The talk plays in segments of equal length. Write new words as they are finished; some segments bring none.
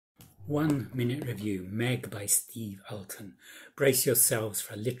1 minute review, Meg by Steve Alten. Brace yourselves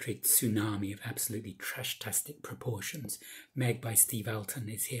for a literary tsunami of absolutely trash-tastic proportions. Meg by Steve Alten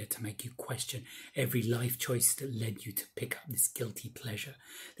is here to make you question every life choice that led you to pick up this guilty pleasure.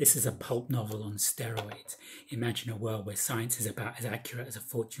 This is a pulp novel on steroids. Imagine a world where science is about as accurate as a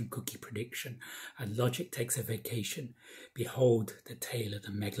fortune cookie prediction, and logic takes a vacation. Behold the tale of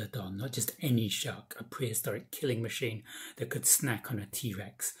the Megalodon, not just any shark, a prehistoric killing machine that could snack on a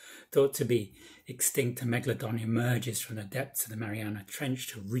T-Rex. Thought to be extinct, a Megalodon emerges from the depths of the Mariana Trench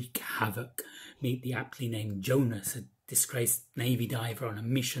to wreak havoc. Meet the aptly named Jonas, a disgraced Navy diver on a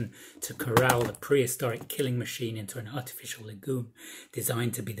mission to corral the prehistoric killing machine into an artificial lagoon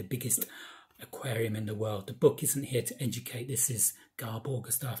designed to be the biggest aquarium in the world. The book isn't here to educate. This is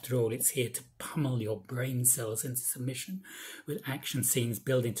garbaugust after all. It's here to pummel your brain cells into submission with action scenes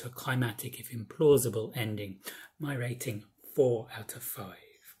building to a climatic, if implausible, ending. My rating, 4 out of 5.